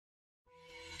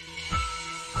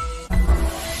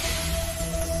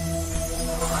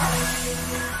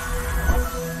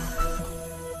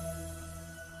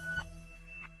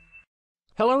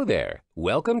Hello there.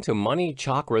 Welcome to Money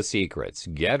Chakra Secrets.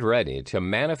 Get ready to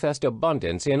manifest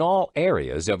abundance in all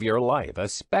areas of your life,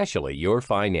 especially your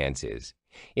finances.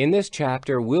 In this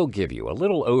chapter, we'll give you a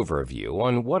little overview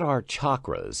on what are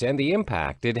chakras and the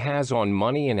impact it has on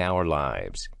money in our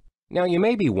lives. Now, you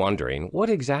may be wondering,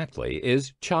 what exactly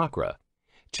is chakra?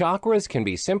 Chakras can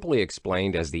be simply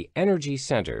explained as the energy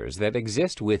centers that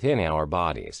exist within our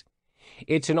bodies.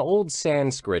 It's an old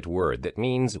Sanskrit word that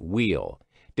means wheel,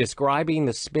 describing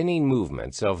the spinning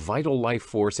movements of vital life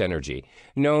force energy,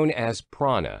 known as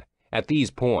prana, at these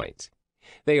points.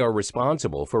 They are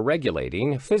responsible for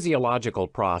regulating physiological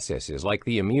processes like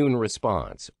the immune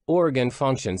response, organ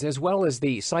functions, as well as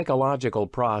the psychological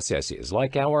processes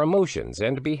like our emotions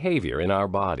and behavior in our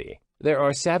body. There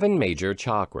are 7 major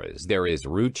chakras. There is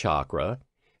root chakra,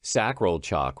 sacral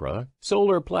chakra,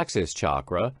 solar plexus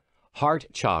chakra, heart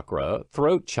chakra,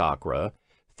 throat chakra,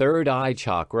 third eye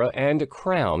chakra, and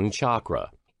crown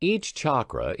chakra. Each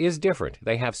chakra is different.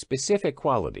 They have specific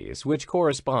qualities which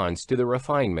corresponds to the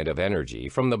refinement of energy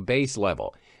from the base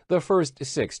level, the first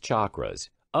 6 chakras,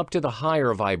 up to the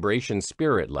higher vibration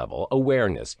spirit level,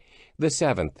 awareness, the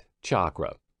 7th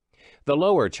chakra. The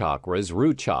lower chakras,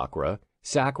 root chakra,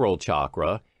 sacral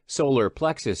chakra, solar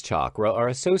plexus chakra, are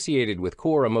associated with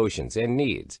core emotions and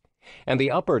needs. And the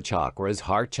upper chakras,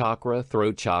 heart chakra,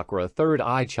 throat chakra, third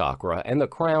eye chakra, and the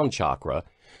crown chakra,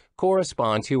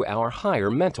 correspond to our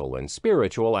higher mental and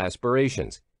spiritual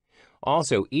aspirations.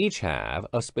 Also, each have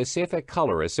a specific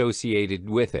color associated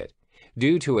with it,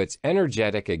 due to its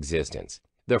energetic existence.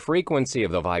 The frequency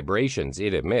of the vibrations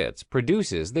it emits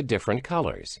produces the different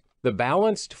colors. The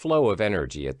balanced flow of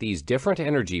energy at these different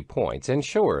energy points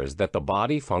ensures that the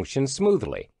body functions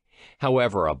smoothly.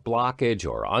 However, a blockage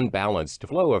or unbalanced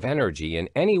flow of energy in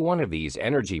any one of these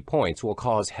energy points will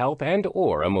cause health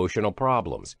and/or emotional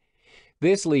problems.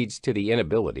 This leads to the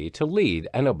inability to lead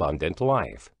an abundant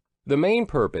life. The main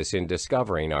purpose in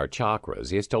discovering our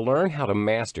chakras is to learn how to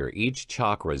master each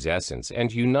chakra's essence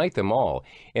and unite them all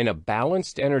in a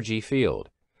balanced energy field.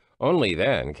 Only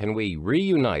then can we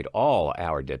reunite all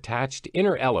our detached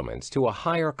inner elements to a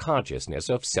higher consciousness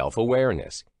of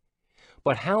self-awareness.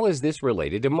 But how is this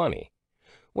related to money?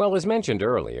 Well, as mentioned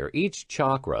earlier, each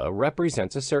chakra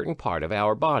represents a certain part of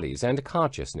our bodies and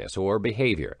consciousness or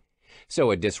behavior.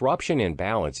 So a disruption in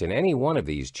balance in any one of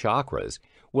these chakras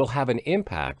will have an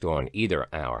impact on either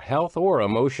our health or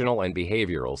emotional and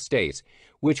behavioral states,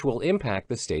 which will impact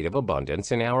the state of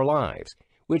abundance in our lives,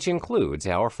 which includes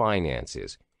our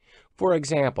finances. For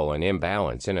example, an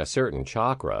imbalance in a certain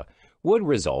chakra would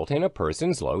result in a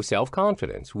person's low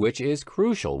self-confidence, which is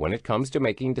crucial when it comes to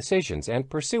making decisions and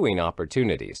pursuing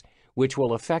opportunities, which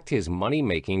will affect his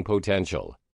money-making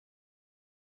potential.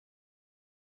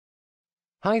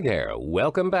 Hi there,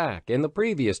 welcome back. In the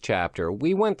previous chapter,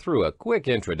 we went through a quick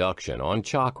introduction on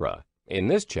chakra. In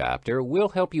this chapter, we'll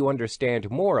help you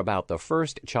understand more about the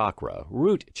first chakra,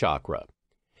 root chakra.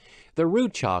 The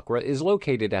root chakra is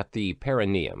located at the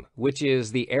perineum, which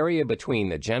is the area between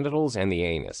the genitals and the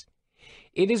anus.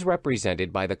 It is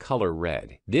represented by the color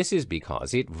red. This is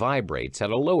because it vibrates at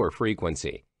a lower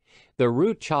frequency. The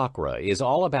root chakra is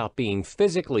all about being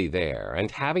physically there and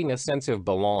having a sense of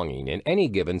belonging in any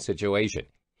given situation.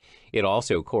 It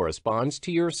also corresponds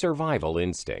to your survival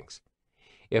instincts.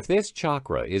 If this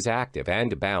chakra is active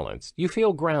and balanced, you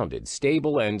feel grounded,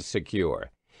 stable, and secure.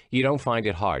 You don't find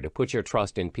it hard to put your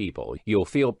trust in people. You'll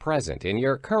feel present in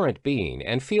your current being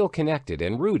and feel connected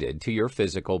and rooted to your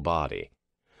physical body.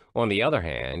 On the other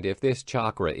hand, if this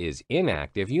chakra is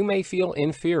inactive, you may feel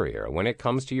inferior when it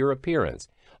comes to your appearance,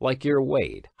 like your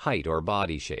weight, height, or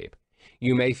body shape.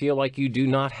 You may feel like you do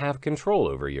not have control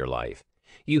over your life.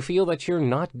 You feel that you're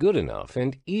not good enough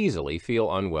and easily feel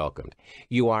unwelcomed.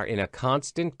 You are in a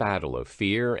constant battle of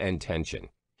fear and tension.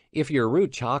 If your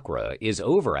root chakra is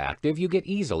overactive, you get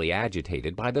easily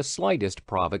agitated by the slightest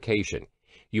provocation.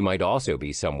 You might also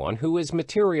be someone who is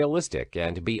materialistic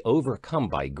and be overcome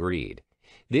by greed.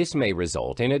 This may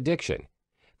result in addiction.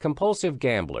 Compulsive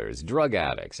gamblers, drug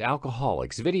addicts,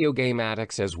 alcoholics, video game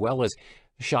addicts, as well as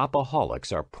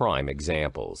shopaholics are prime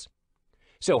examples.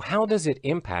 So how does it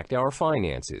impact our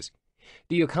finances?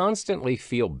 Do you constantly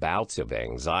feel bouts of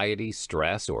anxiety,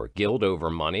 stress, or guilt over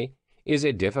money? Is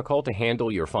it difficult to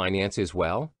handle your finances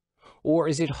well? Or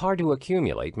is it hard to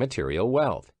accumulate material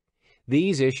wealth?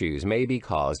 These issues may be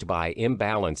caused by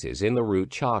imbalances in the root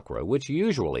chakra, which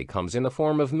usually comes in the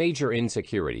form of major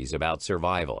insecurities about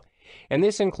survival. And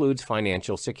this includes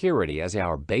financial security, as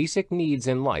our basic needs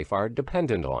in life are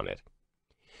dependent on it.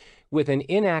 With an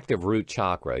inactive root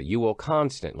chakra, you will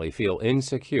constantly feel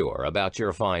insecure about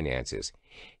your finances,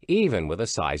 even with a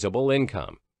sizable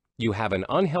income. You have an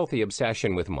unhealthy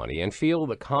obsession with money and feel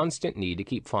the constant need to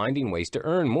keep finding ways to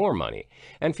earn more money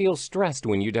and feel stressed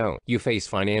when you don't. You face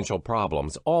financial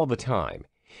problems all the time.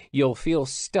 You'll feel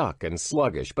stuck and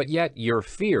sluggish, but yet your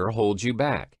fear holds you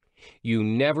back. You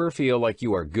never feel like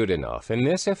you are good enough, and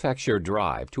this affects your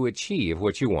drive to achieve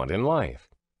what you want in life.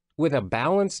 With a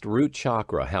balanced root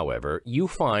chakra, however, you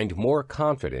find more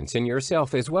confidence in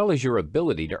yourself as well as your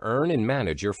ability to earn and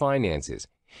manage your finances.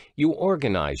 You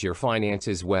organize your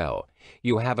finances well.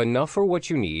 You have enough for what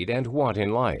you need and want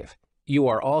in life. You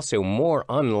are also more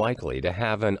unlikely to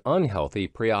have an unhealthy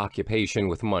preoccupation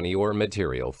with money or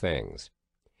material things.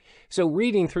 So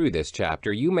reading through this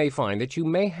chapter, you may find that you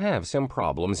may have some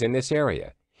problems in this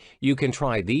area. You can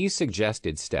try these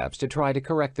suggested steps to try to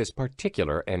correct this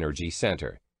particular energy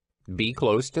center. Be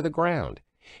close to the ground.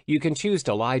 You can choose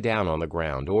to lie down on the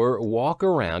ground or walk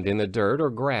around in the dirt or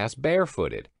grass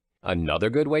barefooted. Another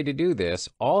good way to do this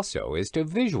also is to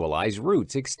visualize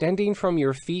roots extending from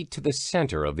your feet to the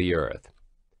center of the earth.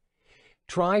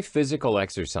 Try physical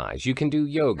exercise. You can do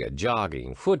yoga,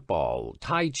 jogging, football,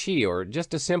 tai chi, or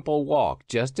just a simple walk,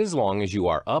 just as long as you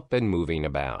are up and moving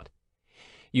about.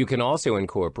 You can also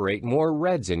incorporate more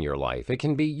reds in your life. It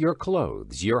can be your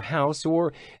clothes, your house,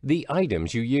 or the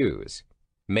items you use.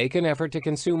 Make an effort to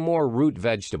consume more root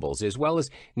vegetables as well as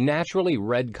naturally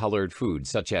red-colored foods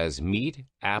such as meat,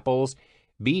 apples,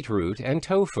 beetroot, and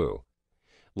tofu.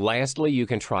 Lastly, you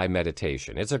can try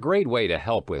meditation. It's a great way to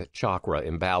help with chakra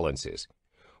imbalances.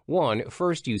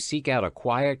 First you seek out a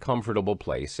quiet, comfortable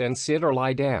place and sit or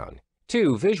lie down.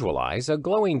 2, visualize a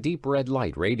glowing deep red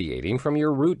light radiating from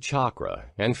your root chakra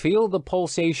and feel the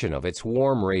pulsation of its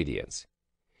warm radiance.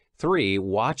 3,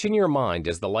 watch in your mind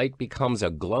as the light becomes a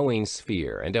glowing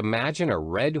sphere and imagine a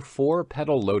red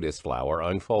 4-petal lotus flower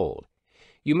unfold.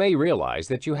 You may realize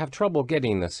that you have trouble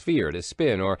getting the sphere to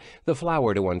spin or the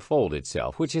flower to unfold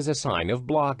itself, which is a sign of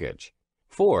blockage.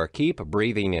 4, keep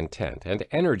breathing intent and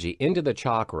energy into the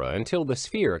chakra until the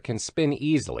sphere can spin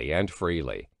easily and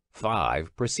freely.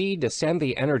 5, proceed to send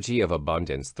the energy of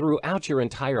abundance throughout your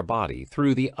entire body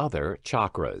through the other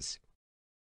chakras.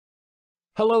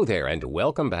 Hello there and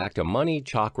welcome back to Money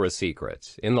Chakra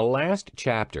Secrets. In the last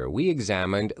chapter, we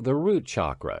examined the root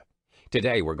chakra.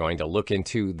 Today, we're going to look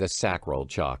into the sacral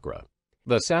chakra.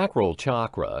 The sacral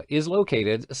chakra is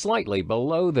located slightly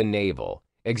below the navel,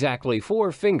 exactly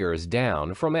 4 fingers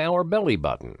down from our belly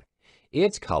button.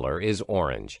 Its color is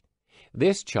orange.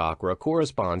 This chakra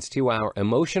corresponds to our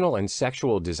emotional and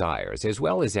sexual desires as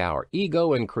well as our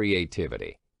ego and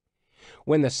creativity.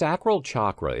 When the sacral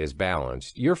chakra is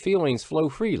balanced, your feelings flow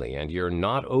freely and you're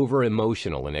not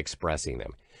over-emotional in expressing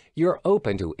them. You're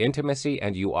open to intimacy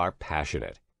and you are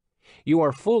passionate. You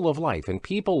are full of life and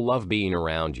people love being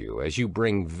around you as you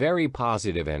bring very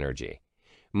positive energy.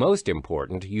 Most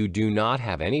important, you do not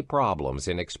have any problems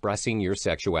in expressing your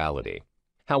sexuality.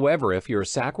 However, if your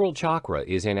sacral chakra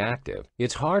is inactive,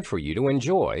 it's hard for you to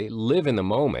enjoy, live in the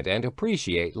moment, and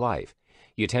appreciate life.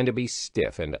 You tend to be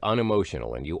stiff and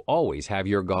unemotional, and you always have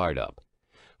your guard up.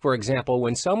 For example,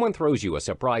 when someone throws you a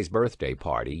surprise birthday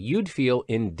party, you'd feel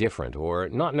indifferent or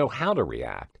not know how to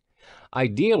react.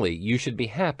 Ideally, you should be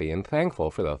happy and thankful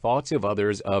for the thoughts of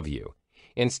others of you.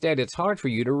 Instead, it's hard for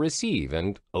you to receive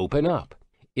and open up.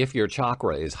 If your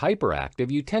chakra is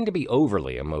hyperactive, you tend to be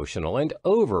overly emotional and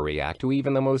overreact to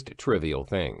even the most trivial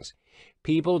things.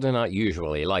 People do not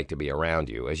usually like to be around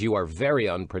you as you are very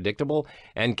unpredictable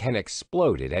and can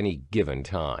explode at any given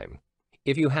time.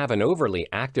 If you have an overly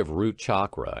active root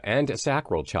chakra and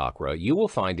sacral chakra, you will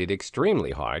find it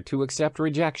extremely hard to accept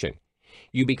rejection.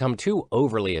 You become too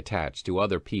overly attached to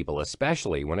other people,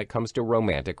 especially when it comes to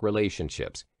romantic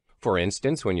relationships. For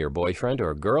instance, when your boyfriend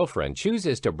or girlfriend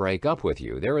chooses to break up with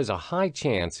you, there is a high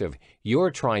chance of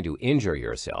you're trying to injure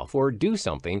yourself or do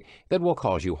something that will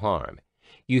cause you harm.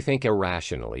 You think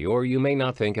irrationally, or you may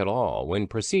not think at all when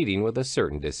proceeding with a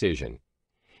certain decision.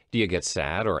 Do you get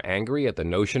sad or angry at the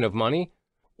notion of money?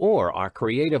 Or are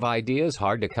creative ideas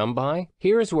hard to come by?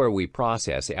 Here's where we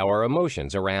process our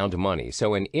emotions around money,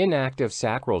 so an inactive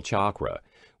sacral chakra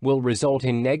will result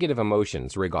in negative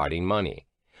emotions regarding money.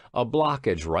 A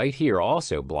blockage right here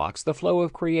also blocks the flow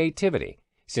of creativity.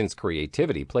 Since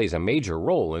creativity plays a major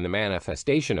role in the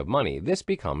manifestation of money, this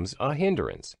becomes a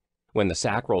hindrance. When the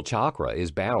sacral chakra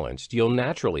is balanced, you'll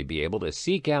naturally be able to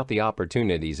seek out the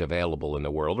opportunities available in the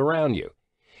world around you,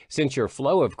 since your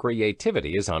flow of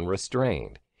creativity is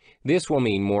unrestrained. This will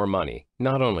mean more money.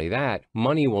 Not only that,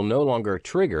 money will no longer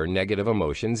trigger negative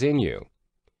emotions in you.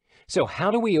 So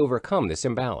how do we overcome this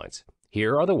imbalance?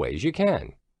 Here are the ways you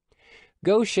can.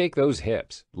 Go shake those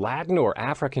hips. Latin or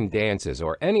African dances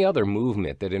or any other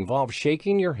movement that involves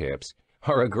shaking your hips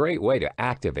are a great way to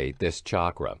activate this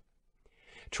chakra.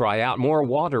 Try out more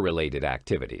water-related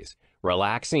activities.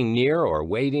 Relaxing near or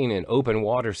wading in open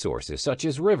water sources such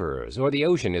as rivers or the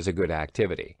ocean is a good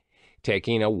activity.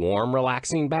 Taking a warm,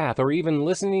 relaxing bath or even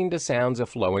listening to sounds of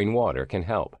flowing water can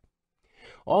help.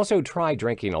 Also, try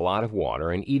drinking a lot of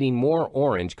water and eating more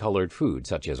orange-colored food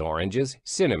such as oranges,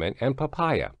 cinnamon, and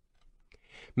papaya.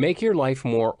 Make your life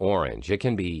more orange. It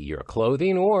can be your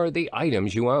clothing or the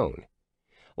items you own.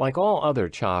 Like all other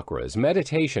chakras,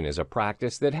 meditation is a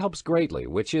practice that helps greatly,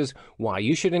 which is why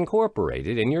you should incorporate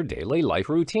it in your daily life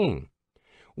routine.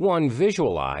 1.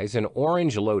 Visualize an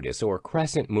orange lotus or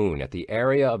crescent moon at the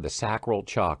area of the sacral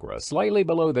chakra, slightly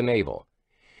below the navel.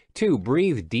 2.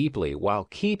 Breathe deeply while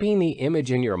keeping the image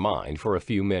in your mind for a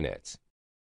few minutes.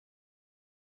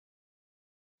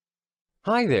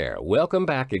 Hi there, welcome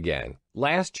back again.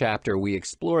 Last chapter we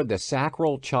explored the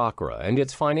sacral chakra and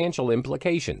its financial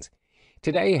implications.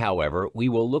 Today, however, we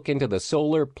will look into the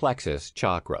solar plexus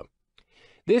chakra.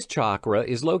 This chakra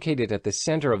is located at the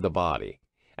center of the body,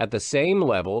 at the same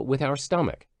level with our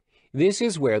stomach. This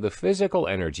is where the physical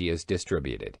energy is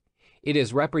distributed. It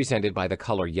is represented by the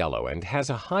color yellow and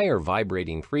has a higher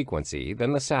vibrating frequency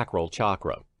than the sacral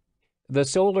chakra. The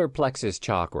solar plexus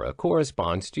chakra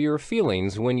corresponds to your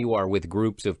feelings when you are with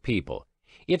groups of people.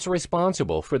 It's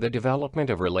responsible for the development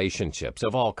of relationships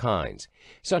of all kinds,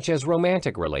 such as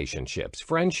romantic relationships,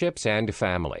 friendships, and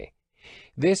family.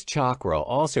 This chakra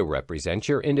also represents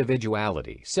your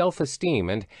individuality, self-esteem,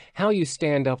 and how you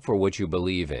stand up for what you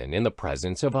believe in the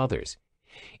presence of others.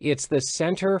 It's the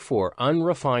center for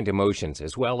unrefined emotions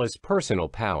as well as personal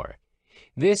power.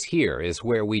 This here is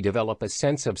where we develop a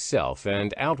sense of self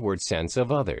and outward sense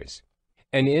of others.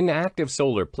 An inactive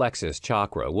solar plexus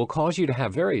chakra will cause you to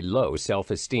have very low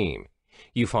self-esteem.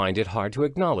 You find it hard to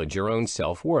acknowledge your own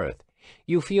self-worth.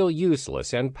 You feel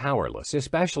useless and powerless,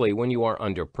 especially when you are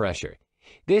under pressure.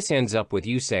 This ends up with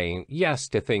you saying yes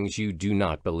to things you do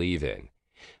not believe in.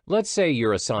 Let's say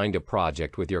you're assigned a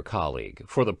project with your colleague.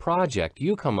 For the project,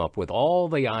 you come up with all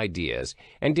the ideas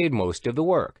and did most of the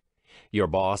work. Your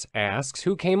boss asks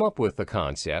who came up with the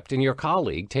concept, and your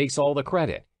colleague takes all the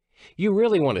credit. You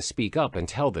really want to speak up and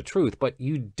tell the truth, but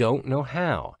you don't know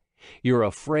how. You're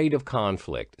afraid of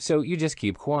conflict, so you just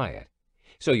keep quiet.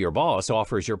 So your boss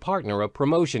offers your partner a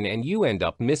promotion and you end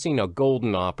up missing a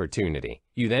golden opportunity.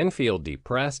 You then feel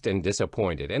depressed and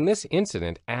disappointed, and this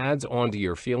incident adds on to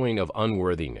your feeling of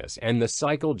unworthiness, and the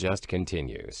cycle just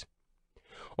continues.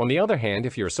 On the other hand,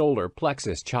 if your solar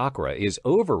plexus chakra is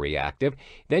overreactive,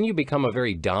 then you become a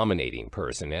very dominating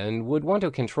person and would want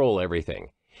to control everything.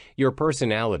 Your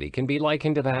personality can be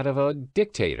likened to that of a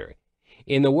dictator.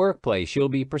 In the workplace, you'll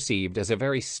be perceived as a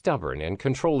very stubborn and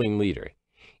controlling leader.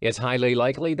 It's highly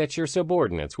likely that your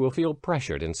subordinates will feel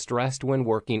pressured and stressed when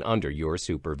working under your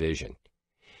supervision.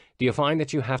 Do you find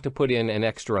that you have to put in an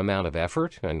extra amount of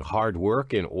effort and hard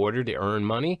work in order to earn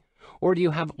money? Or do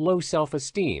you have low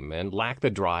self-esteem and lack the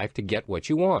drive to get what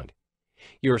you want?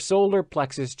 Your solar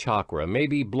plexus chakra may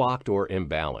be blocked or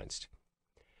imbalanced.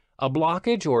 A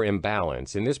blockage or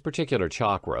imbalance in this particular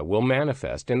chakra will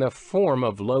manifest in the form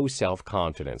of low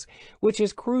self-confidence, which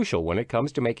is crucial when it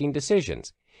comes to making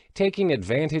decisions, taking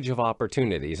advantage of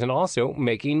opportunities, and also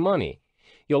making money.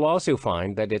 You'll also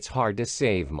find that it's hard to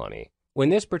save money. When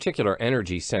this particular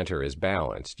energy center is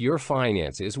balanced, your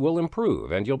finances will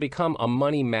improve and you'll become a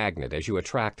money magnet as you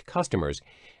attract customers,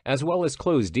 as well as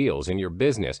close deals in your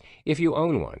business if you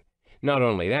own one. Not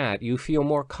only that, you feel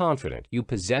more confident. You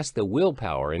possess the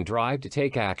willpower and drive to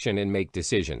take action and make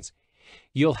decisions.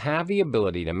 You'll have the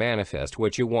ability to manifest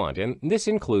what you want, and this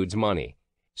includes money.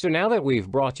 So now that we've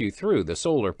brought you through the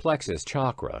solar plexus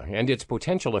chakra and its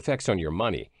potential effects on your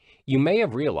money, you may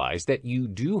have realized that you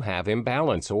do have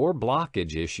imbalance or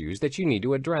blockage issues that you need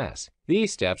to address.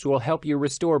 These steps will help you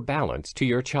restore balance to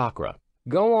your chakra.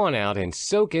 Go on out and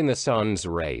soak in the sun's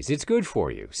rays. It's good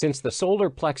for you, since the solar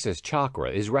plexus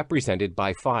chakra is represented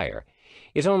by fire.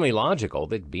 It's only logical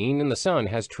that being in the sun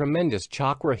has tremendous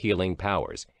chakra healing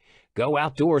powers. Go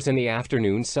outdoors in the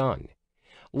afternoon sun.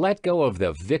 Let go of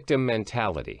the victim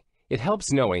mentality. It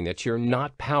helps knowing that you're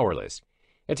not powerless.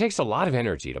 It takes a lot of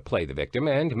energy to play the victim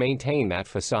and maintain that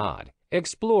facade.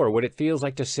 Explore what it feels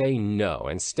like to say no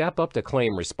and step up to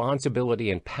claim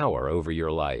responsibility and power over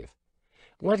your life.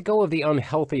 Let go of the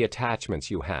unhealthy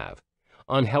attachments you have.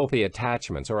 Unhealthy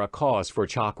attachments are a cause for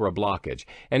chakra blockage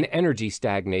and energy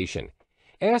stagnation.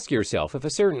 Ask yourself if a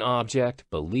certain object,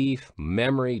 belief,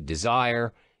 memory,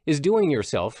 desire is doing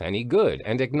yourself any good,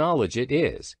 and acknowledge it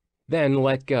is. Then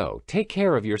let go. Take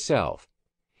care of yourself.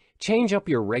 Change up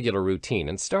your regular routine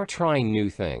and start trying new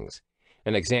things.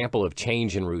 An example of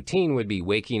change in routine would be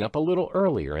waking up a little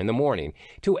earlier in the morning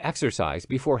to exercise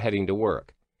before heading to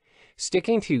work.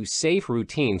 Sticking to safe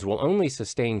routines will only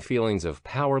sustain feelings of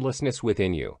powerlessness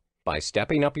within you. By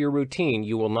stepping up your routine,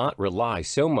 you will not rely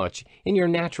so much in your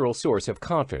natural source of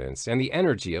confidence and the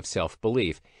energy of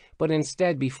self-belief, but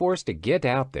instead be forced to get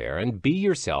out there and be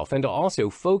yourself and to also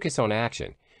focus on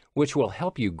action, which will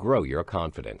help you grow your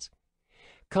confidence.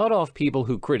 Cut off people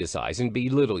who criticize and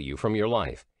belittle you from your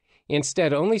life.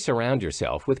 Instead, only surround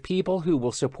yourself with people who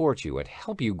will support you and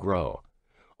help you grow.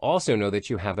 Also know that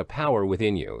you have the power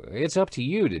within you. It's up to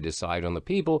you to decide on the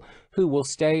people who will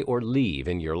stay or leave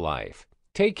in your life.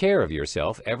 Take care of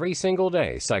yourself every single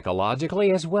day,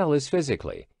 psychologically as well as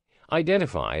physically.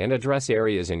 Identify and address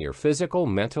areas in your physical,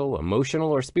 mental,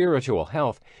 emotional, or spiritual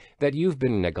health that you've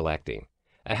been neglecting.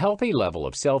 A healthy level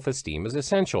of self-esteem is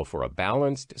essential for a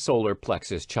balanced solar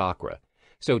plexus chakra.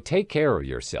 So take care of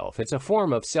yourself. It's a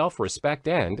form of self-respect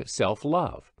and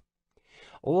self-love.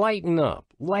 Lighten up.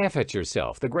 Laugh at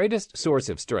yourself. The greatest source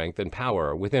of strength and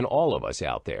power within all of us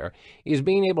out there is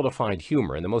being able to find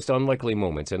humor in the most unlikely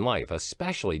moments in life,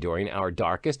 especially during our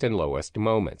darkest and lowest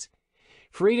moments.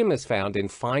 Freedom is found in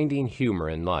finding humor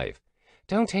in life.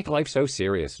 Don't take life so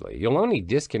seriously. You'll only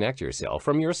disconnect yourself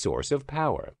from your source of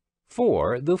power.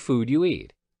 4. The food you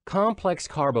eat. Complex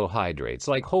carbohydrates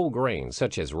like whole grains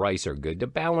such as rice are good to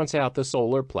balance out the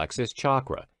solar plexus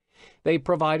chakra. They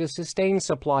provide a sustained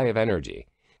supply of energy.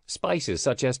 Spices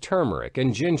such as turmeric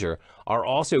and ginger are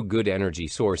also good energy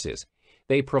sources.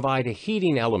 They provide a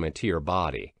heating element to your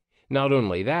body. Not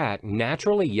only that,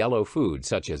 naturally yellow foods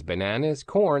such as bananas,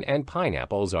 corn, and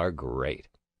pineapples are great.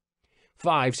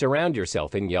 5. Surround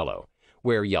yourself in yellow.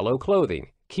 Wear yellow clothing.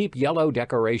 Keep yellow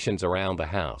decorations around the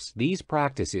house. These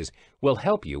practices will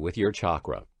help you with your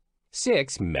chakra.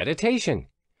 6. Meditation.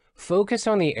 Focus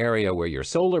on the area where your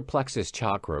solar plexus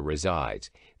chakra resides,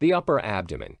 the upper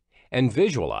abdomen, and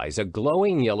visualize a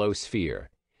glowing yellow sphere.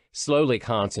 Slowly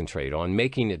concentrate on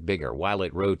making it bigger while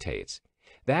it rotates.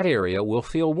 That area will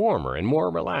feel warmer and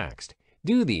more relaxed.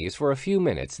 Do these for a few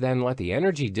minutes, then let the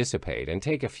energy dissipate and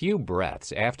take a few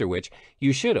breaths, after which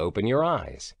you should open your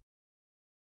eyes.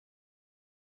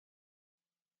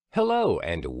 Hello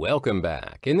and welcome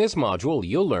back. In this module,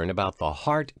 you'll learn about the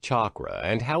heart chakra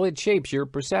and how it shapes your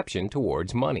perception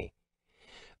towards money.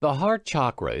 The heart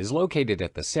chakra is located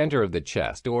at the center of the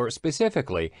chest, or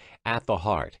specifically at the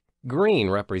heart. Green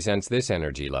represents this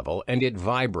energy level, and it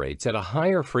vibrates at a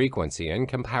higher frequency in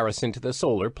comparison to the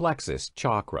solar plexus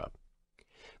chakra.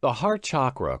 The heart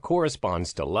chakra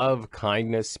corresponds to love,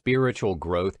 kindness, spiritual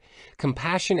growth,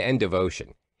 compassion, and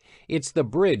devotion. It's the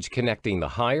bridge connecting the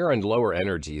higher and lower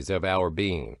energies of our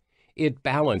being. It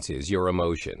balances your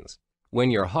emotions.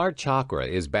 When your heart chakra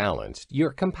is balanced,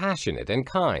 you're compassionate and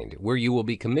kind, where you will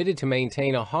be committed to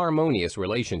maintain a harmonious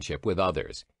relationship with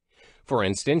others. For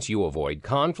instance, you avoid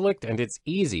conflict and it's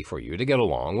easy for you to get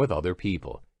along with other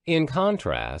people. In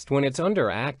contrast, when it's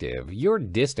underactive, you're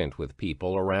distant with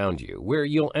people around you, where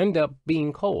you'll end up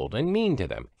being cold and mean to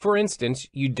them. For instance,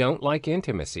 you don't like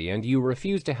intimacy and you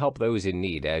refuse to help those in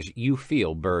need as you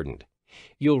feel burdened.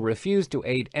 You'll refuse to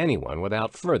aid anyone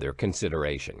without further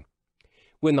consideration.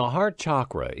 When the heart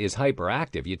chakra is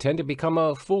hyperactive, you tend to become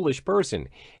a foolish person,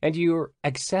 and your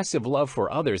excessive love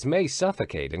for others may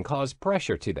suffocate and cause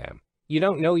pressure to them. You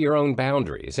don't know your own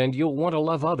boundaries, and you'll want to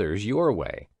love others your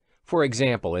way. For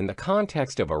example, in the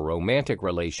context of a romantic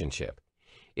relationship,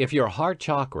 if your heart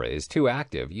chakra is too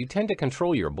active, you tend to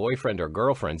control your boyfriend or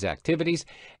girlfriend's activities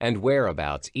and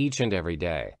whereabouts each and every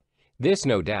day. This,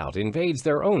 no doubt, invades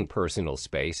their own personal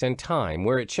space and time,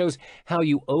 where it shows how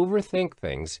you overthink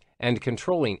things and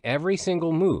controlling every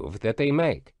single move that they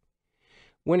make.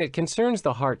 When it concerns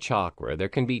the heart chakra, there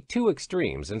can be two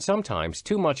extremes, and sometimes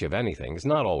too much of anything is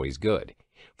not always good.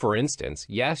 For instance,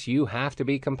 yes, you have to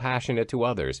be compassionate to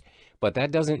others, but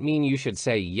that doesn't mean you should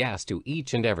say yes to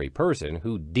each and every person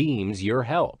who deems your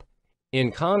help.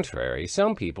 In contrary,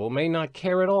 some people may not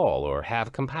care at all or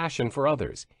have compassion for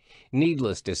others.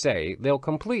 Needless to say, they'll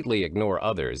completely ignore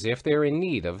others if they're in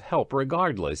need of help,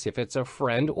 regardless if it's a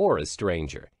friend or a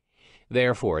stranger.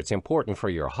 Therefore, it's important for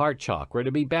your heart chakra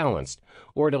to be balanced,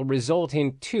 or it'll result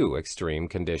in two extreme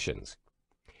conditions.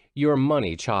 Your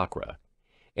money chakra.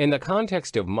 In the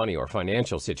context of money or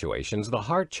financial situations, the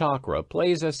heart chakra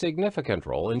plays a significant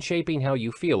role in shaping how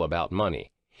you feel about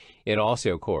money. It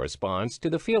also corresponds to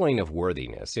the feeling of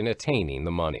worthiness in attaining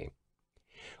the money.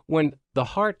 When the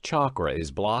heart chakra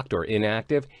is blocked or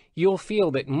inactive, you'll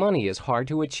feel that money is hard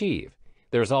to achieve.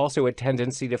 There's also a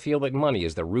tendency to feel that money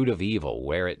is the root of evil,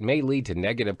 where it may lead to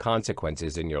negative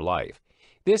consequences in your life.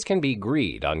 This can be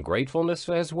greed, ungratefulness,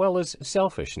 as well as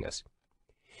selfishness.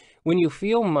 When you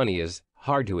feel money is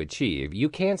hard to achieve, you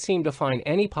can't seem to find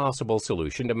any possible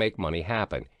solution to make money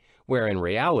happen, where in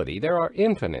reality there are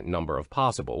infinite number of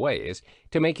possible ways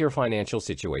to make your financial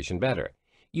situation better.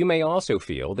 You may also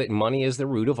feel that money is the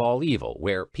root of all evil,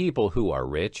 where people who are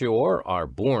rich or are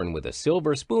born with a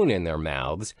silver spoon in their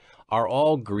mouths are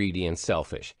all greedy and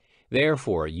selfish.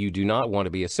 Therefore, you do not want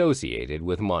to be associated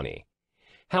with money.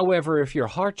 However, if your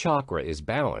heart chakra is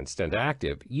balanced and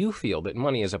active, you feel that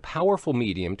money is a powerful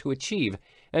medium to achieve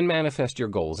and manifest your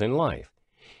goals in life.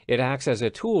 It acts as a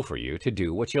tool for you to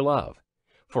do what you love.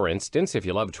 For instance, if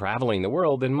you love traveling the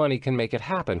world, then money can make it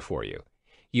happen for you.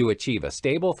 You achieve a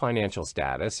stable financial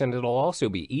status, and it'll also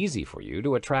be easy for you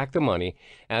to attract the money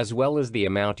as well as the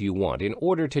amount you want in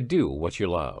order to do what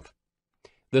you love.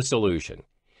 The solution.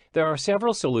 There are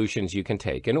several solutions you can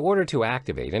take in order to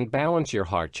activate and balance your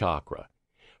heart chakra.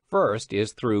 First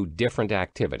is through different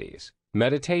activities.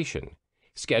 Meditation.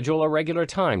 Schedule a regular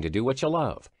time to do what you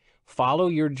love. Follow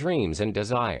your dreams and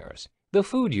desires. The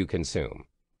food you consume.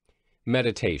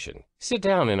 Meditation. Sit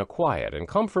down in a quiet and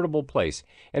comfortable place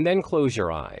and then close your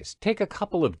eyes. Take a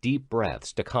couple of deep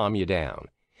breaths to calm you down.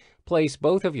 Place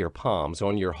both of your palms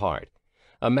on your heart.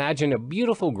 Imagine a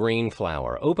beautiful green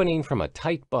flower opening from a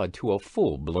tight bud to a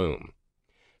full bloom.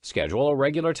 Schedule a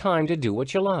regular time to do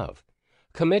what you love.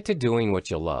 Commit to doing what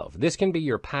you love. This can be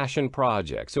your passion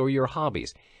projects or your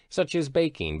hobbies, such as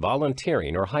baking,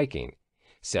 volunteering, or hiking.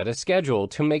 Set a schedule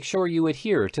to make sure you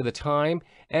adhere to the time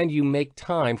and you make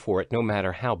time for it no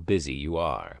matter how busy you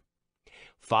are.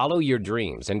 Follow your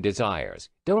dreams and desires.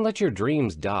 Don't let your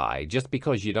dreams die just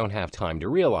because you don't have time to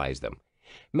realize them.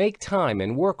 Make time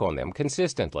and work on them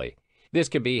consistently. This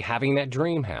could be having that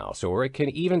dream house, or it can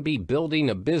even be building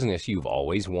a business you've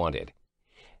always wanted.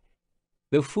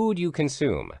 The food you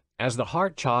consume. As the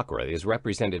heart chakra is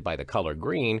represented by the color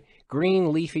green,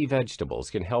 green leafy vegetables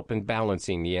can help in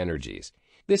balancing the energies.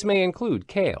 This may include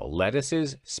kale,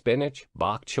 lettuces, spinach,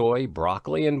 bok choy,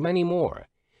 broccoli, and many more.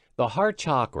 The heart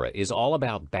chakra is all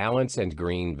about balance, and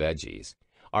green veggies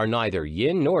are neither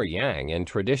yin nor yang in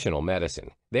traditional medicine.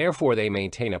 Therefore, they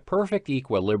maintain a perfect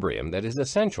equilibrium that is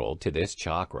essential to this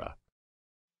chakra.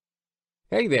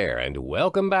 Hey there, and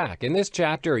welcome back. In this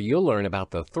chapter, you'll learn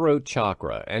about the throat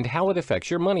chakra and how it affects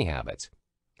your money habits.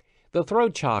 The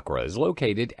throat chakra is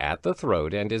located at the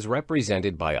throat and is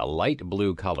represented by a light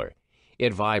blue color.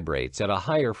 It vibrates at a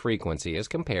higher frequency as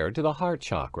compared to the heart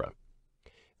chakra.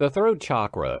 The throat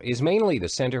chakra is mainly the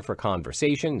center for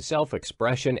conversation,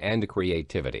 self-expression, and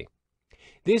creativity.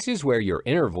 This is where your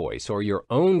inner voice or your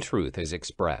own truth is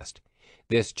expressed.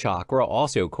 This chakra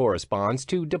also corresponds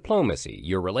to diplomacy,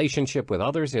 your relationship with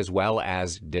others, as well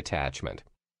as detachment.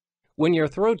 When your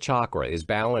throat chakra is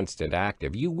balanced and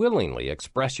active, you willingly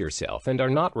express yourself and are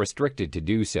not restricted to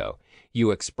do so.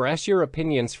 You express your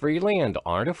opinions freely and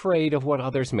aren't afraid of what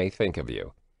others may think of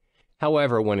you.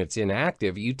 However, when it's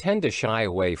inactive, you tend to shy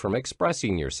away from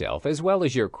expressing yourself as well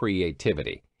as your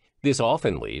creativity. This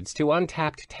often leads to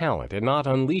untapped talent and not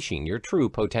unleashing your true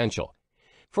potential.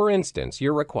 For instance,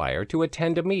 you're required to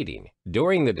attend a meeting.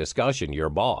 During the discussion, your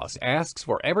boss asks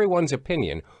for everyone's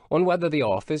opinion on whether the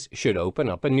office should open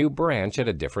up a new branch at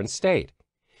a different state.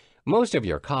 Most of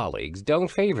your colleagues don't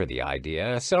favor the idea,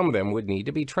 as some of them would need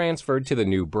to be transferred to the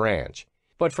new branch.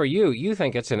 But for you, you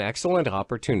think it's an excellent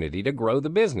opportunity to grow the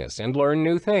business and learn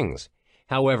new things.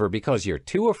 However, because you're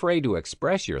too afraid to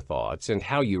express your thoughts and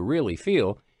how you really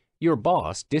feel, your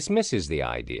boss dismisses the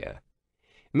idea.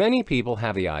 Many people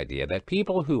have the idea that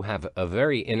people who have a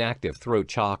very inactive throat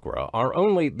chakra are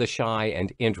only the shy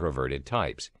and introverted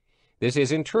types. This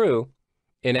isn't true.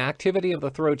 Inactivity of the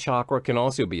throat chakra can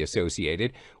also be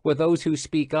associated with those who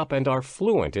speak up and are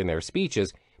fluent in their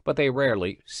speeches, but they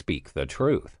rarely speak the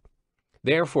truth.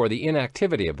 Therefore, the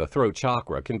inactivity of the throat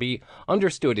chakra can be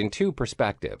understood in two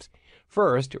perspectives.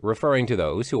 First, referring to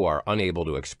those who are unable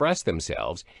to express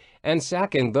themselves, and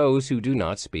second, those who do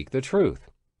not speak the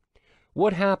truth.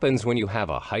 What happens when you have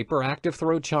a hyperactive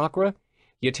throat chakra?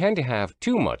 You tend to have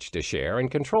too much to share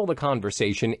and control the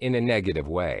conversation in a negative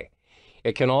way.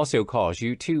 It can also cause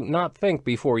you to not think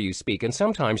before you speak, and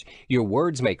sometimes your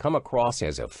words may come across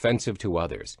as offensive to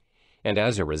others. And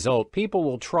as a result, people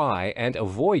will try and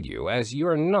avoid you as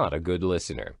you're not a good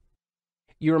listener.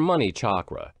 Your money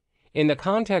chakra. In the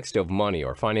context of money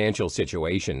or financial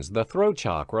situations, the throat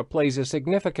chakra plays a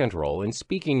significant role in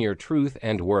speaking your truth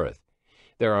and worth.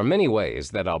 There are many ways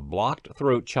that a blocked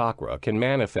throat chakra can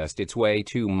manifest its way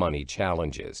to money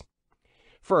challenges.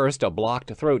 First, a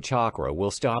blocked throat chakra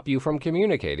will stop you from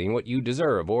communicating what you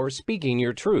deserve or speaking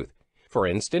your truth. For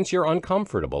instance, you're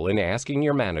uncomfortable in asking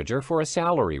your manager for a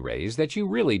salary raise that you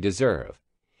really deserve.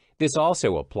 This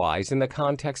also applies in the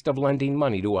context of lending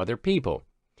money to other people.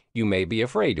 You may be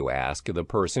afraid to ask the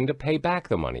person to pay back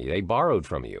the money they borrowed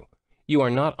from you. You are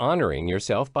not honoring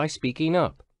yourself by speaking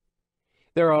up.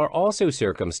 There are also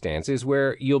circumstances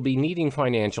where you'll be needing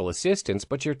financial assistance,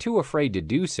 but you're too afraid to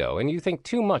do so, and you think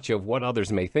too much of what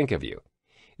others may think of you.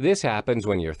 This happens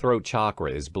when your throat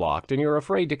chakra is blocked and you're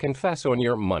afraid to confess on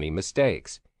your money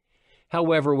mistakes.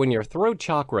 However, when your throat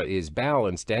chakra is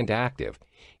balanced and active,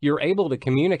 you're able to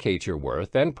communicate your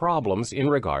worth and problems in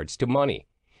regards to money.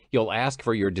 You'll ask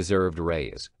for your deserved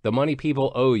raise, the money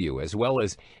people owe you, as well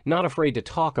as not afraid to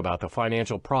talk about the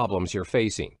financial problems you're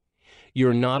facing.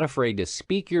 You're not afraid to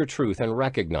speak your truth and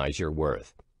recognize your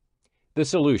worth. The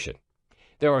solution.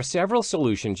 There are several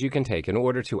solutions you can take in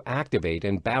order to activate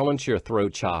and balance your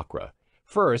throat chakra.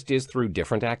 First is through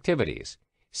different activities.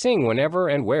 Sing whenever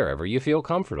and wherever you feel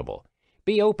comfortable.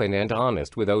 Be open and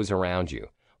honest with those around you.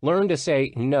 Learn to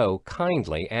say no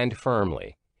kindly and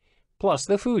firmly. Plus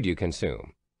the food you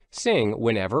consume. Sing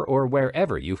whenever or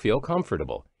wherever you feel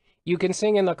comfortable. You can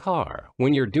sing in the car,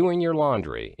 when you're doing your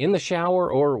laundry, in the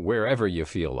shower, or wherever you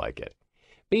feel like it.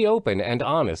 Be open and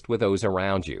honest with those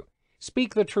around you.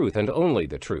 Speak the truth and only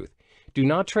the truth. Do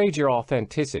not trade your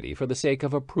authenticity for the sake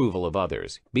of approval of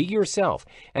others. Be yourself,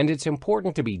 and it's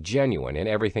important to be genuine in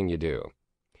everything you do.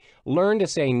 Learn to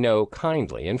say no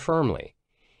kindly and firmly.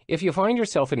 If you find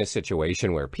yourself in a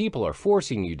situation where people are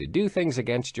forcing you to do things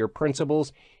against your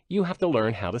principles, you have to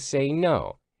learn how to say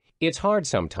no. It's hard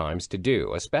sometimes to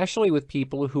do, especially with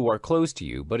people who are close to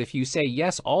you, but if you say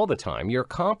yes all the time, you're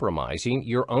compromising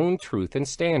your own truth and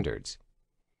standards.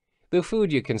 The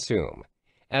food you consume.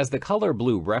 As the color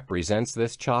blue represents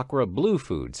this chakra, blue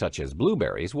food such as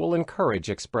blueberries will encourage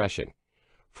expression.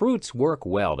 Fruits work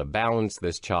well to balance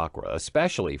this chakra,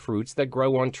 especially fruits that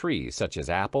grow on trees such as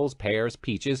apples, pears,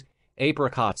 peaches,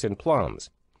 apricots, and plums.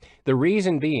 The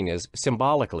reason being is,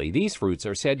 symbolically, these fruits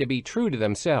are said to be true to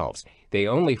themselves. They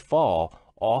only fall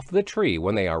off the tree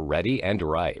when they are ready and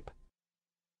ripe.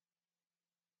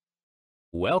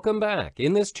 Welcome back.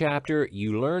 In this chapter,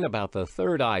 you learn about the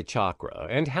third eye chakra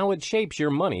and how it shapes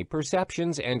your money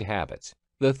perceptions and habits.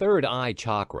 The third eye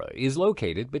chakra is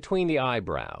located between the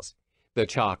eyebrows. The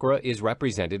chakra is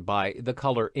represented by the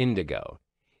color indigo.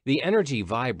 The energy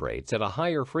vibrates at a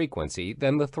higher frequency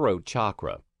than the throat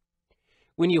chakra.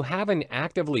 When you have an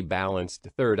actively balanced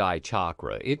third eye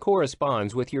chakra, it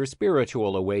corresponds with your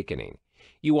spiritual awakening.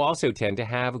 You also tend to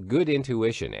have good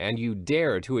intuition and you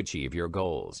dare to achieve your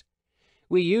goals.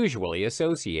 We usually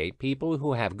associate people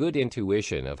who have good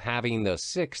intuition of having the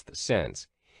sixth sense.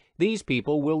 These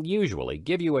people will usually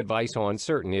give you advice on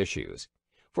certain issues.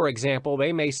 For example,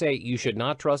 they may say you should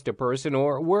not trust a person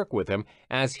or work with him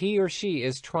as he or she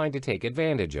is trying to take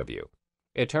advantage of you.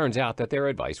 It turns out that their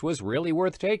advice was really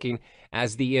worth taking,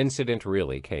 as the incident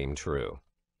really came true.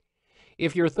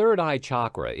 If your third eye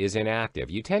chakra is inactive,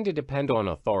 you tend to depend on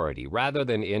authority rather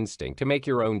than instinct to make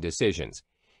your own decisions.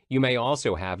 You may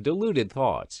also have deluded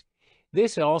thoughts.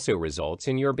 This also results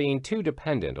in your being too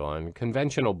dependent on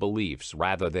conventional beliefs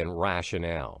rather than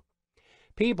rationale.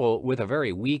 People with a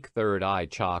very weak third eye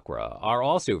chakra are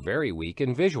also very weak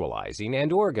in visualizing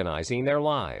and organizing their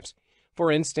lives.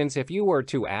 For instance, if you were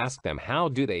to ask them how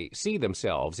do they see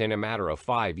themselves in a matter of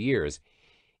 5 years,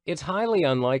 it's highly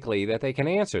unlikely that they can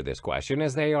answer this question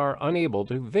as they are unable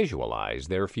to visualize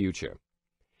their future.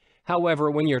 However,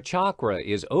 when your chakra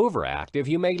is overactive,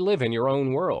 you may live in your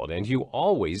own world and you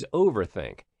always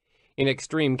overthink. In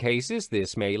extreme cases,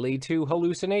 this may lead to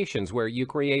hallucinations where you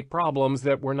create problems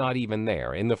that were not even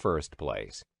there in the first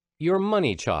place. Your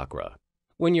money chakra.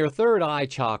 When your third eye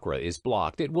chakra is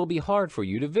blocked, it will be hard for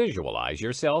you to visualize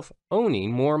yourself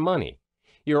owning more money.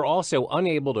 You're also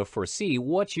unable to foresee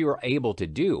what you're able to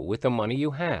do with the money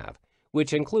you have,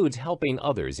 which includes helping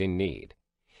others in need.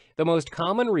 The most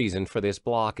common reason for this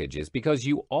blockage is because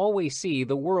you always see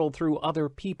the world through other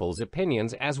people's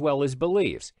opinions as well as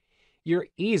beliefs. You're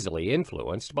easily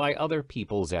influenced by other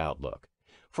people's outlook.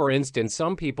 For instance,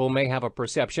 some people may have a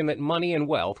perception that money and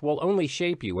wealth will only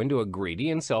shape you into a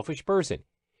greedy and selfish person.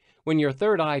 When your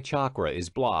third eye chakra is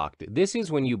blocked, this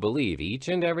is when you believe each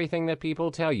and everything that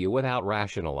people tell you without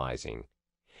rationalizing.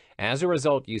 As a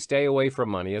result, you stay away from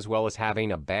money as well as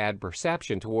having a bad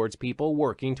perception towards people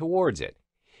working towards it.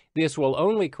 This will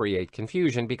only create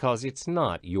confusion because it's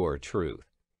not your truth.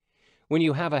 When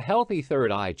you have a healthy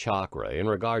third eye chakra in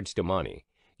regards to money,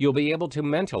 you'll be able to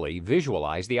mentally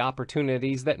visualize the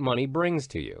opportunities that money brings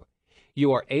to you.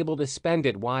 You are able to spend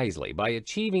it wisely by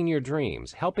achieving your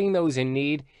dreams, helping those in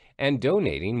need, and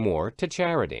donating more to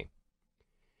charity.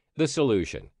 The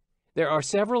solution. There are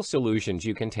several solutions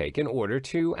you can take in order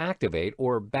to activate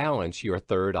or balance your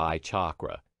third eye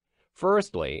chakra.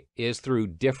 Firstly is through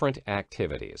different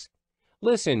activities.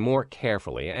 Listen more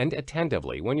carefully and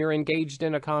attentively when you're engaged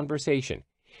in a conversation.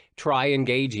 Try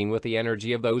engaging with the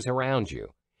energy of those around you.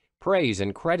 Praise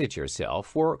and credit yourself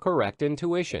for correct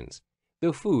intuitions.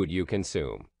 The food you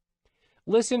consume.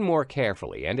 Listen more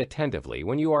carefully and attentively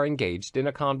when you are engaged in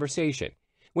a conversation.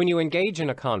 When you engage in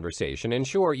a conversation,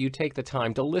 ensure you take the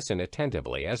time to listen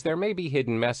attentively, as there may be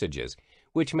hidden messages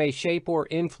which may shape or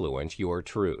influence your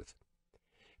truth.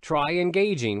 Try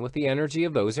engaging with the energy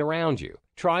of those around you.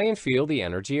 Try and feel the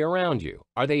energy around you.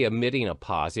 Are they emitting a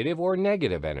positive or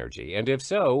negative energy? And if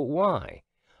so, why?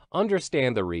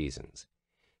 Understand the reasons.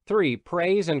 3.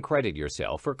 Praise and credit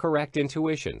yourself for correct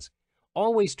intuitions.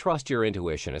 Always trust your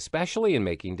intuition, especially in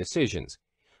making decisions.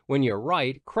 When you're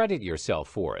right, credit yourself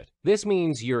for it. This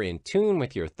means you're in tune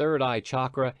with your third eye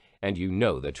chakra and you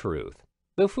know the truth.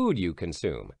 The food you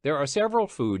consume. There are several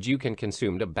foods you can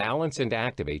consume to balance and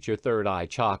activate your third eye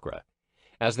chakra.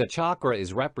 As the chakra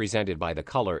is represented by the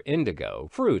color indigo,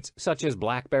 fruits such as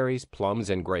blackberries, plums,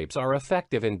 and grapes are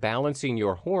effective in balancing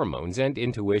your hormones and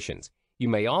intuitions. You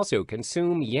may also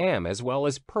consume yam as well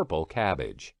as purple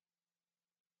cabbage.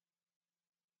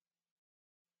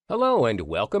 Hello and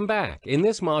welcome back. In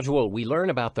this module, we learn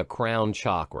about the crown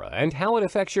chakra and how it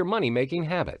affects your money-making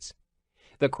habits.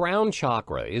 The crown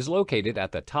chakra is located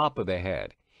at the top of the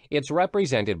head. It's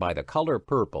represented by the color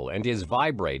purple and is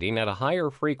vibrating at a higher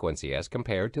frequency as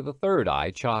compared to the third eye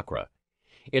chakra.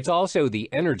 It's also the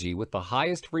energy with the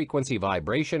highest frequency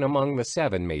vibration among the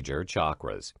 7 major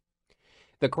chakras.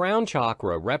 The crown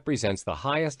chakra represents the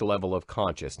highest level of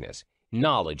consciousness,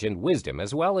 knowledge, and wisdom,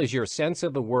 as well as your sense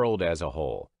of the world as a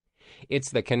whole.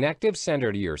 It's the connective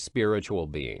center to your spiritual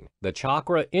being. The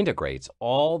chakra integrates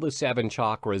all the 7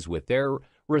 chakras with their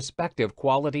respective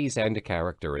qualities and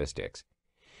characteristics.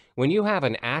 When you have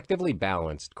an actively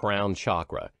balanced crown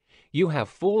chakra, you have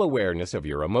full awareness of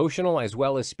your emotional as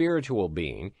well as spiritual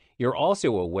being. You're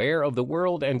also aware of the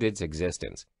world and its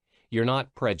existence. You're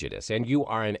not prejudiced, and you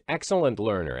are an excellent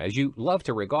learner, as you love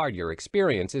to regard your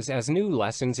experiences as new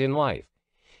lessons in life.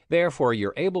 Therefore,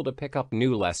 you're able to pick up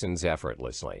new lessons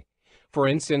effortlessly. For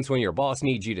instance, when your boss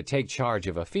needs you to take charge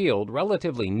of a field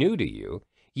relatively new to you,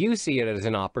 you see it as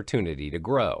an opportunity to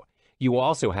grow. You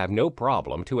also have no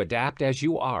problem to adapt, as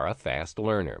you are a fast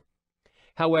learner.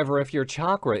 However, if your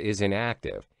chakra is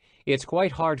inactive, it's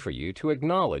quite hard for you to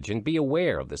acknowledge and be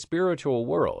aware of the spiritual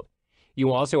world.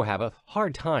 You also have a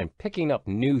hard time picking up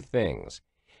new things.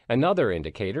 Another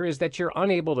indicator is that you're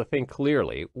unable to think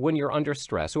clearly when you're under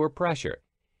stress or pressure.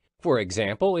 For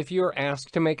example, if you're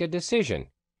asked to make a decision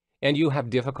and you have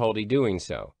difficulty doing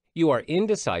so, you are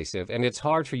indecisive and it's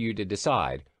hard for you to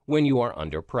decide when you are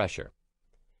under pressure.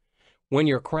 When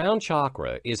your crown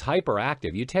chakra is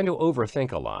hyperactive, you tend to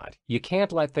overthink a lot. You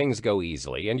can't let things go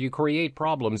easily, and you create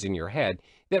problems in your head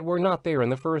that were not there in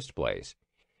the first place.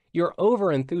 You're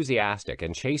over-enthusiastic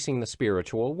and chasing the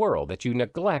spiritual world that you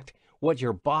neglect what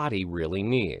your body really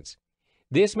needs.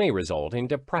 This may result in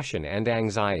depression and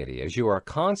anxiety, as you are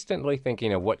constantly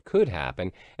thinking of what could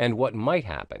happen and what might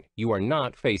happen. You are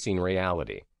not facing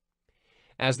reality.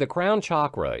 As the crown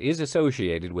chakra is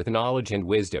associated with knowledge and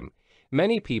wisdom,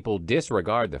 many people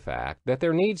disregard the fact that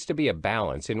there needs to be a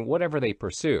balance in whatever they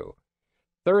pursue.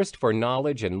 Thirst for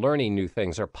knowledge and learning new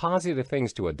things are positive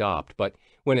things to adopt, but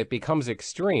when it becomes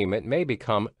extreme, it may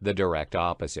become the direct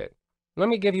opposite. Let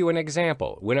me give you an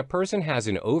example. When a person has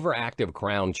an overactive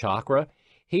crown chakra,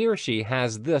 he or she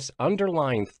has this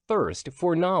underlying thirst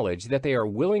for knowledge that they are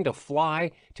willing to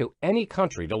fly to any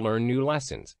country to learn new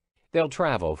lessons. They'll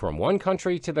travel from one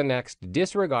country to the next,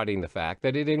 disregarding the fact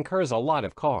that it incurs a lot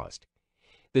of cost.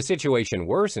 The situation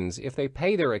worsens if they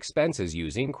pay their expenses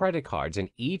using credit cards, and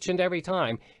each and every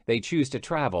time they choose to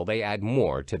travel, they add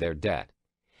more to their debt.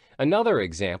 Another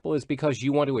example is because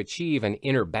you want to achieve an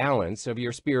inner balance of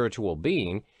your spiritual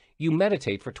being, you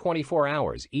meditate for 24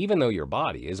 hours, even though your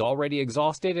body is already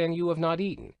exhausted and you have not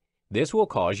eaten. This will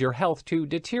cause your health to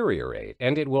deteriorate,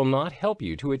 and it will not help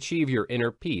you to achieve your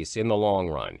inner peace in the long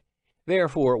run.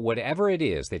 Therefore, whatever it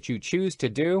is that you choose to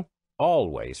do,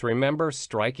 always remember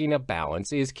striking a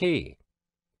balance is key.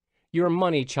 Your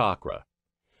money chakra.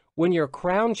 When your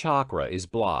crown chakra is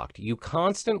blocked, you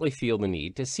constantly feel the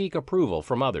need to seek approval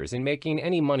from others in making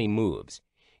any money moves.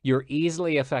 You're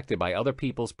easily affected by other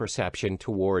people's perception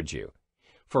towards you.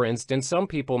 For instance, some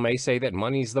people may say that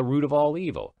money's the root of all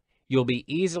evil. You'll be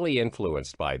easily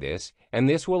influenced by this, and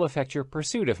this will affect your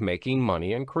pursuit of making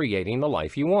money and creating the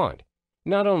life you want.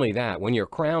 Not only that, when your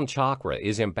crown chakra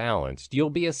is imbalanced,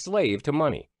 you'll be a slave to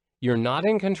money. You're not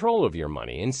in control of your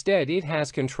money. Instead, it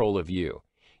has control of you.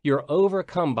 You're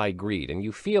overcome by greed, and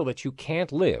you feel that you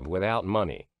can't live without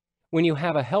money. When you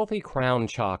have a healthy crown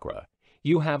chakra,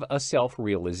 you have a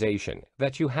self-realization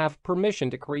that you have permission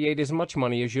to create as much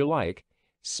money as you like,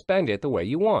 spend it the way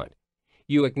you want.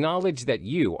 You acknowledge that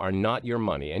you are not your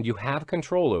money and you have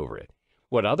control over it.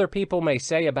 What other people may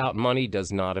say about money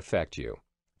does not affect you.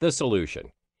 The solution.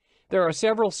 There are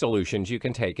several solutions you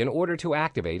can take in order to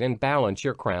activate and balance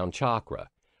your crown chakra.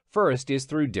 First is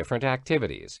through different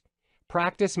activities.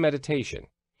 Practice meditation.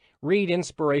 Read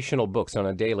inspirational books on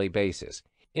a daily basis.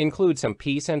 Include some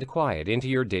peace and quiet into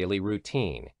your daily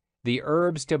routine. The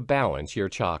herbs to balance your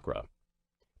chakra.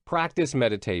 Practice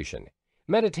meditation.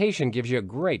 Meditation gives you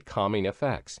great calming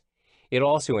effects. It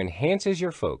also enhances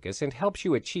your focus and helps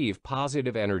you achieve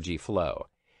positive energy flow.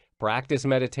 Practice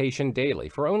meditation daily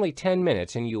for only 10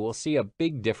 minutes and you will see a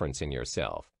big difference in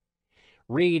yourself.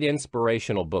 Read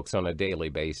inspirational books on a daily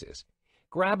basis.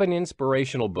 Grab an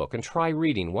inspirational book and try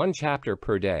reading one chapter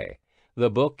per day. The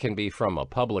book can be from a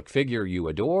public figure you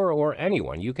adore or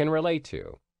anyone you can relate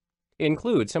to.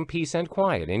 Include some peace and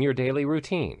quiet in your daily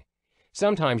routine.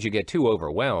 Sometimes you get too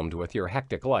overwhelmed with your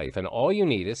hectic life and all you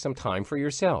need is some time for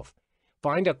yourself.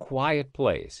 Find a quiet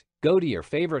place, go to your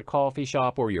favorite coffee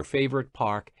shop or your favorite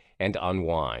park and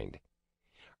unwind.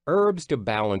 Herbs to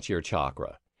balance your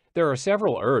chakra. There are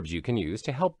several herbs you can use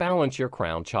to help balance your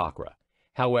crown chakra.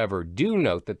 However, do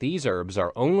note that these herbs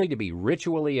are only to be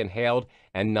ritually inhaled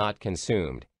and not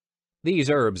consumed.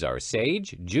 These herbs are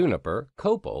sage, juniper,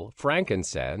 copal,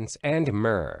 frankincense, and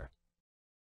myrrh.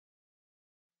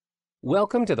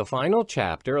 Welcome to the final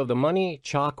chapter of the Money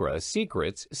Chakra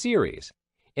Secrets series.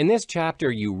 In this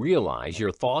chapter, you realize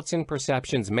your thoughts and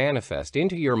perceptions manifest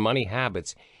into your money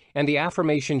habits and the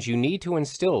affirmations you need to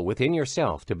instill within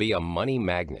yourself to be a money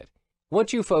magnet.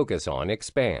 What you focus on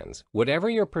expands. Whatever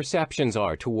your perceptions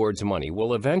are towards money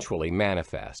will eventually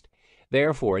manifest.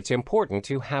 Therefore, it's important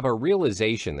to have a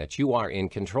realization that you are in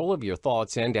control of your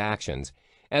thoughts and actions,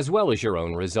 as well as your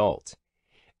own results.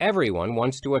 Everyone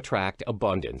wants to attract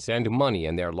abundance and money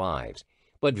in their lives,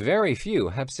 but very few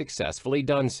have successfully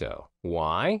done so.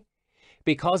 Why?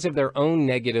 Because of their own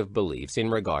negative beliefs in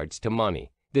regards to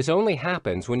money. This only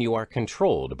happens when you are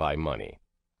controlled by money.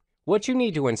 What you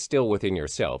need to instill within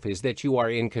yourself is that you are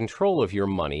in control of your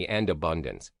money and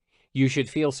abundance. You should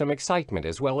feel some excitement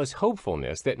as well as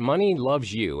hopefulness that money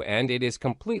loves you and it is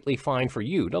completely fine for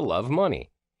you to love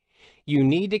money. You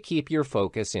need to keep your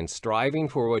focus in striving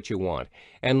for what you want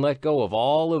and let go of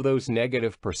all of those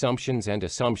negative presumptions and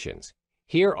assumptions.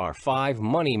 Here are 5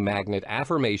 money magnet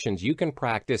affirmations you can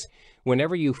practice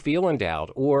whenever you feel in doubt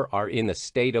or are in the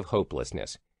state of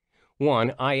hopelessness.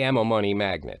 1. I am a money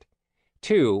magnet.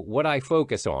 2. What I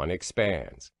focus on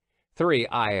expands. 3.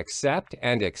 I accept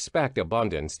and expect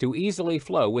abundance to easily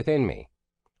flow within me.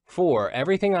 4.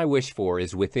 Everything I wish for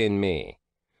is within me.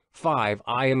 5.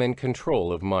 I am in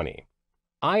control of money.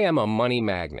 I am a money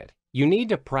magnet. You need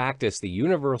to practice the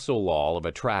universal law of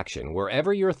attraction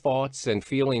wherever your thoughts and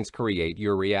feelings create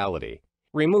your reality.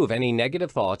 Remove any negative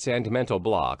thoughts and mental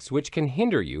blocks which can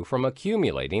hinder you from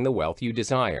accumulating the wealth you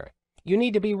desire. You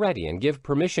need to be ready and give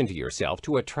permission to yourself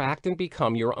to attract and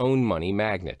become your own money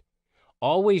magnet.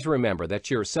 Always remember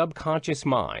that your subconscious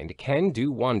mind can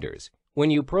do wonders. When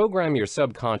you program your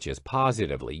subconscious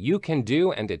positively, you can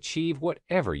do and achieve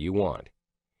whatever you want.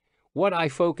 What I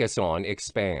focus on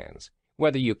expands.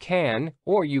 Whether you can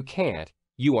or you can't,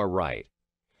 you are right.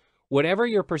 Whatever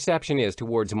your perception is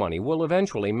towards money will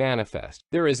eventually manifest.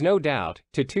 There is no doubt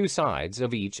to 2 sides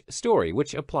of each story,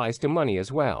 which applies to money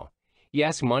as well.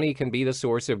 Yes, money can be the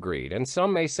source of greed, and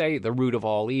some may say the root of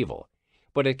all evil.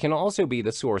 But it can also be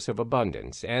the source of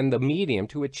abundance and the medium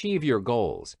to achieve your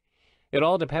goals. It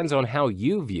all depends on how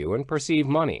you view and perceive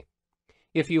money.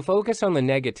 If you focus on the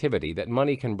negativity that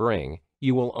money can bring,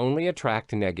 you will only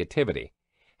attract negativity.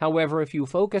 However, if you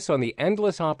focus on the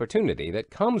endless opportunity that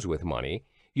comes with money,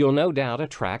 you'll no doubt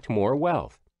attract more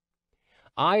wealth.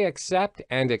 I accept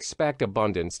and expect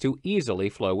abundance to easily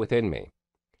flow within me.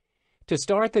 To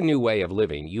start the new way of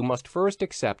living, you must first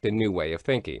accept a new way of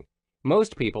thinking.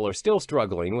 Most people are still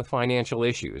struggling with financial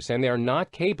issues, and they're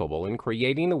not capable in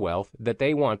creating the wealth that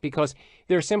they want because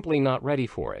they're simply not ready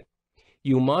for it.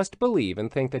 You must believe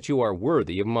and think that you are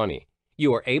worthy of money.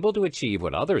 You are able to achieve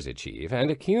what others achieve and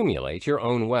accumulate your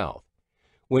own wealth.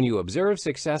 When you observe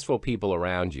successful people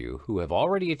around you who have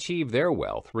already achieved their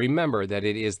wealth, remember that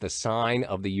it is the sign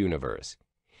of the universe.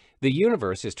 The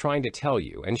universe is trying to tell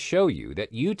you and show you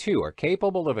that you too are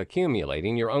capable of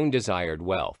accumulating your own desired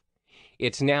wealth.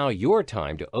 It's now your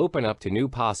time to open up to new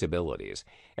possibilities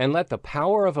and let the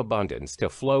power of abundance to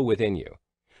flow within you.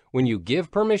 When you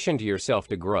give permission to yourself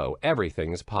to grow,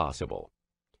 everything's possible.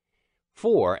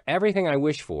 4. Everything I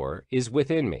wish for is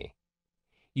within me.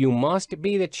 You must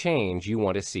be the change you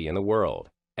want to see in the world.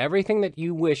 Everything that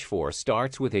you wish for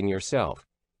starts within yourself.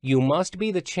 You must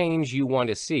be the change you want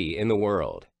to see in the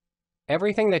world.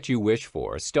 Everything that you wish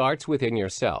for starts within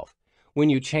yourself. When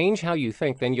you change how you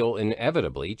think, then you'll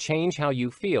inevitably change how you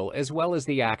feel as well as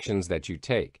the actions that you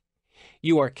take.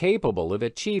 You are capable of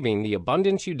achieving the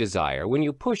abundance you desire when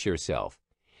you push yourself.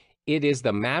 It is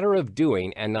the matter of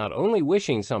doing and not only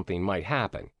wishing something might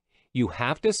happen. You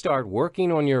have to start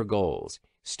working on your goals.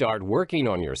 Start working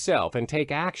on yourself and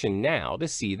take action now to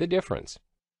see the difference.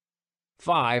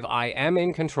 5. I am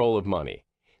in control of money.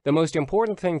 The most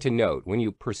important thing to note when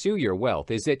you pursue your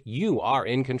wealth is that you are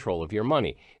in control of your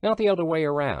money, not the other way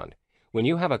around. When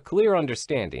you have a clear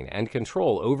understanding and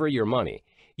control over your money,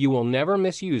 you will never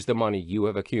misuse the money you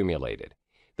have accumulated.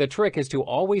 The trick is to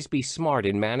always be smart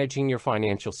in managing your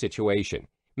financial situation.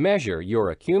 Measure your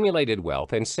accumulated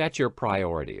wealth and set your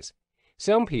priorities.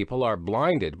 Some people are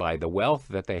blinded by the wealth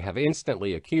that they have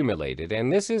instantly accumulated,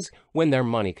 and this is when their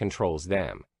money controls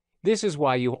them. This is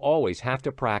why you always have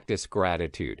to practice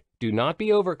gratitude. Do not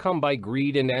be overcome by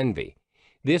greed and envy.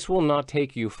 This will not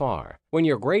take you far. When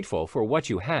you're grateful for what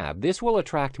you have, this will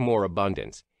attract more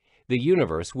abundance. The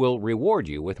universe will reward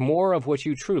you with more of what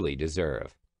you truly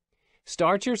deserve.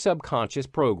 Start your subconscious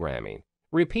programming.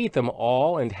 Repeat them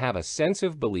all and have a sense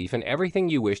of belief in everything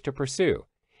you wish to pursue.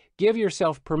 Give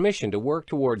yourself permission to work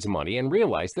towards money and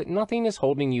realize that nothing is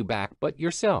holding you back but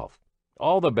yourself.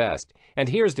 All the best, and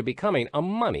here's to becoming a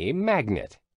money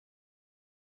magnet.